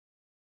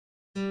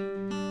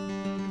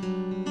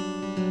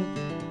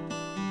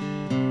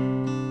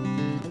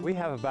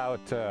have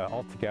about,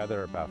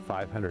 altogether, about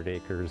 500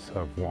 acres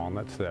of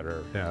walnuts that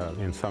are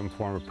in some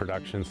form of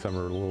production. Some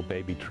are little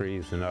baby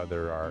trees and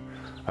others are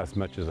as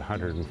much as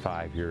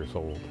 105 years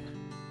old.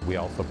 We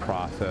also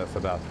process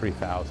about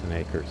 3,000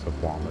 acres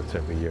of walnuts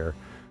every year.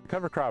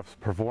 Cover crops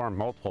perform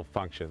multiple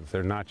functions.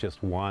 They're not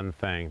just one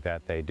thing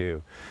that they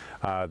do.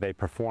 They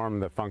perform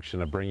the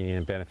function of bringing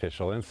in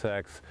beneficial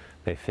insects.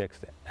 They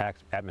fix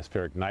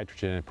atmospheric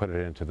nitrogen and put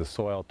it into the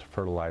soil to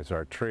fertilize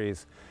our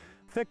trees.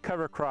 Thick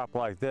cover crop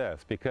like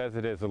this, because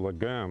it is a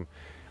legume,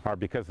 or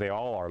because they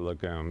all are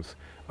legumes,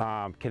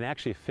 can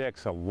actually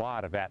fix a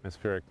lot of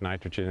atmospheric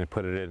nitrogen and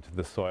put it into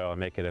the soil and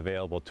make it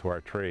available to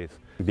our trees.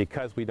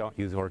 Because we don't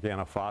use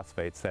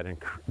organophosphates,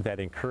 that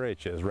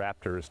encourages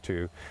raptors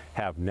to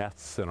have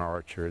nests in our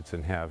orchards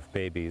and have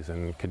babies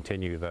and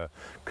continue the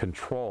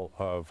control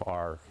of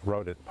our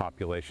rodent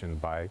population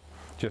by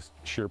just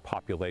sheer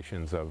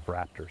populations of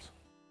raptors.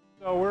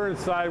 So we're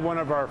inside one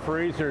of our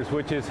freezers,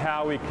 which is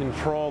how we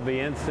control the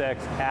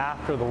insects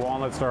after the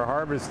walnuts are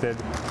harvested.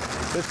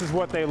 This is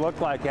what they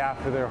look like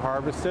after they're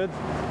harvested,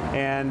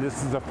 and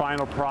this is the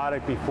final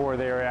product before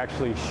they are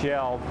actually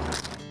shelled.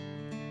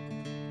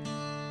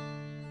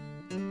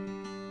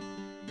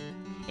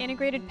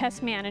 Integrated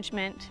pest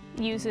management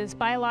uses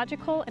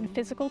biological and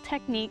physical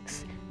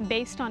techniques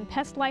based on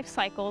pest life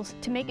cycles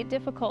to make it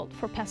difficult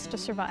for pests to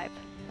survive.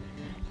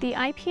 The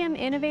IPM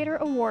Innovator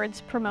Awards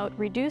promote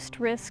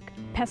reduced risk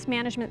pest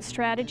management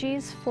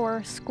strategies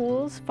for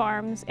schools,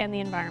 farms, and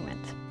the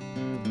environment.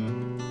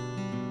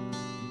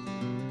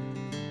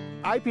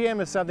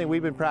 IPM is something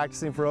we've been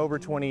practicing for over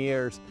 20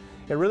 years.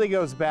 It really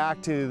goes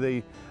back to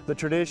the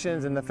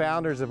traditions and the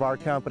founders of our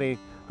company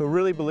who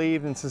really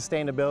believed in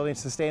sustainability,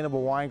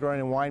 sustainable wine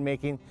growing and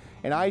winemaking.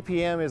 And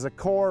IPM is a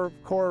core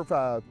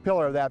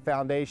pillar of that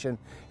foundation.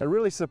 It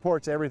really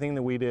supports everything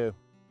that we do.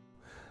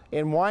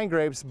 In wine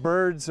grapes,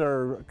 birds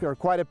are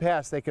quite a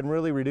pest. They can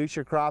really reduce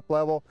your crop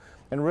level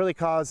and really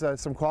cause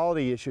some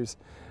quality issues.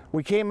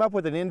 We came up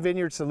with an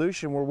in-vineyard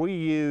solution where we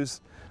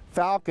use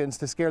falcons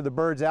to scare the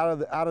birds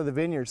out of the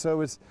vineyard.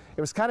 So it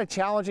was kind of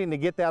challenging to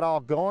get that all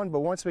going,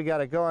 but once we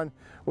got it going,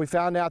 we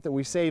found out that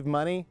we save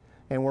money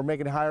and we're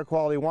making higher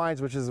quality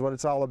wines, which is what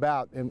it's all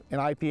about in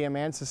IPM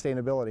and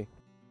sustainability.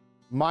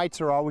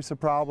 Mites are always a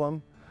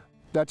problem.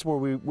 That's where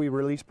we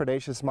release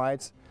predaceous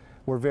mites.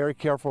 We're very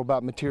careful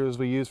about materials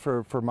we use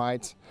for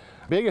mites.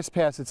 Biggest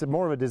pest, it's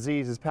more of a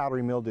disease, is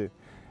powdery mildew.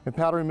 And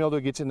powdery mildew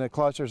gets into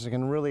clusters and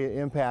can really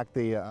impact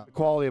the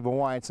quality of a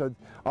wine. So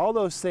all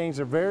those things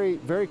are very,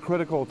 very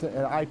critical to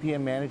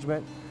IPM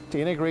management, to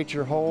integrate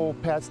your whole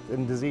pest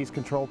and disease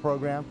control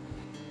program.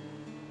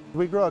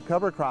 We grow a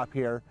cover crop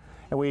here,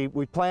 and we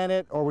plant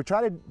it, or we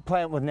try to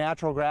plant it with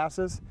natural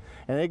grasses,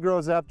 and it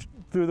grows up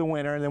through the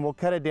winter, and then we'll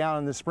cut it down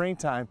in the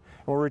springtime,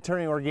 and we're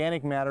returning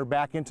organic matter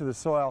back into the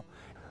soil.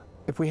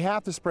 If we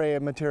have to spray a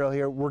material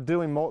here, we're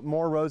doing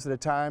more rows at a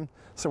time,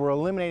 so we're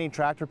eliminating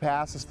tractor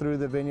passes through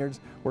the vineyards,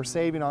 we're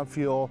saving on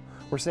fuel,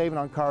 we're saving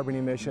on carbon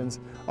emissions.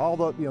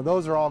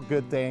 Those are all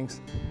good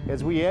things.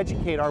 As we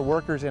educate our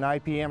workers in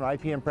IPM and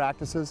IPM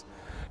practices,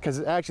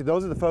 because actually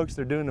those are the folks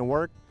that are doing the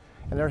work,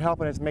 and they're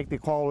helping us make the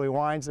quality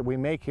wines that we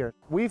make here.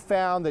 We've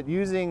found that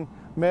using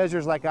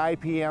measures like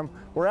IPM,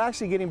 we're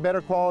actually getting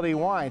better quality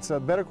wine. So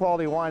better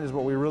quality wine is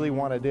what we really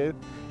want to do.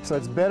 So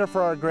it's better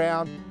for our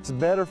ground, it's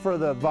better for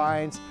the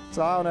vines, it's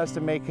allowing us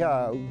to make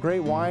great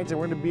wines, and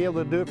we're going to be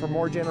able to do it for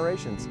more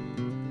generations.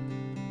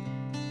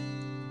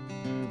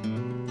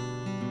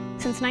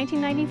 Since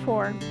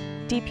 1994,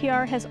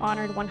 DPR has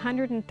honored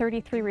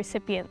 133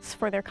 recipients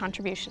for their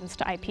contributions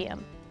to IPM.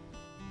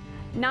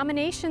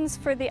 Nominations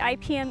for the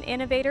IPM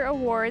Innovator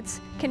Awards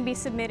can be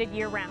submitted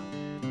year-round.